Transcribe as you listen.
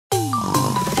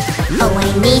Oh,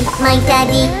 I need my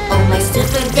daddy, oh my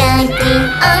super daddy.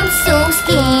 I'm so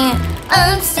scared,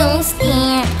 I'm so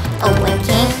scared. Oh, I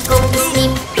can't go to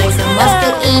sleep, there's a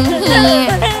monster in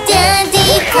here.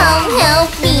 Daddy, come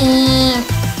help me.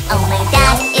 Oh, my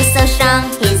dad is so strong,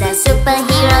 he's a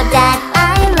superhero dad.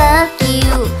 I love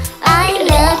you, I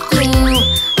love you.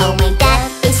 Oh, my dad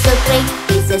is so great,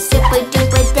 he's a super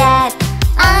duper dad.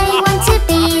 I want to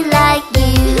be like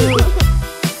you.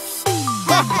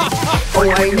 Oh,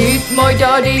 I need my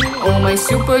daddy, oh my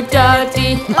super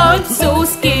daddy. I'm so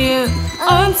scared,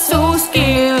 I'm so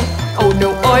scared. Oh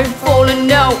no, I'm falling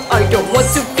now, I don't want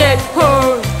to get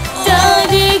hurt.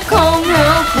 Daddy, come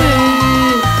help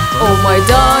me. Oh, my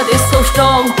dad is so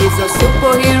strong, he's a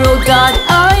superhero dad.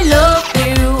 I love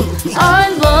you, I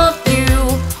love you.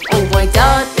 Oh, my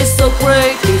dad is so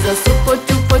great, he's a super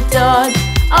duper dad.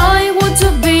 I want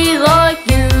to be like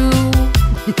you.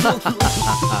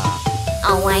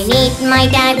 Oh, I need my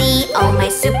daddy, oh my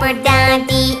super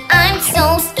daddy. I'm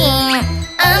so scared,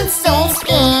 I'm so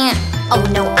scared. Oh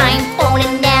no, I'm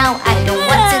falling now, I don't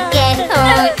want to get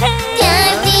hurt.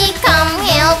 Daddy, come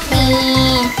help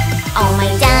me. Oh,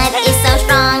 my dad is so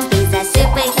strong, he's a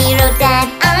superhero dad.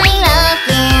 I love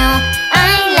you,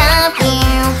 I love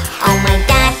you. Oh, my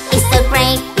dad is so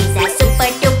great, he's a super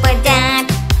duper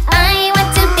dad. I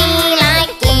want to be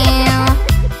like you.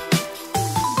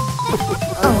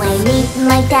 Oh, I need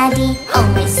my daddy, oh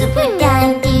my super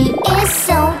daddy. It's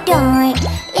so dark,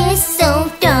 it's so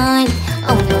dark.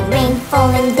 Oh no, rain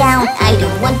falling down, I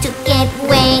don't want to get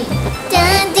wet.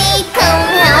 Daddy, come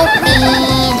help me.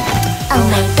 Oh,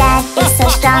 my dad is so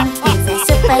strong, he's a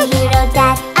superhero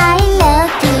dad. I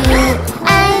love you,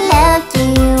 I love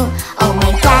you. Oh,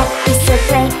 my dad is so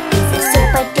great, he's a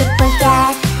super duper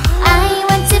dad. I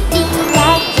want to be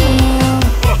like you.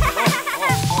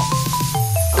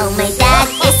 Oh, my dad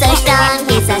is so strong,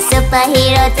 he's a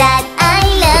superhero dad.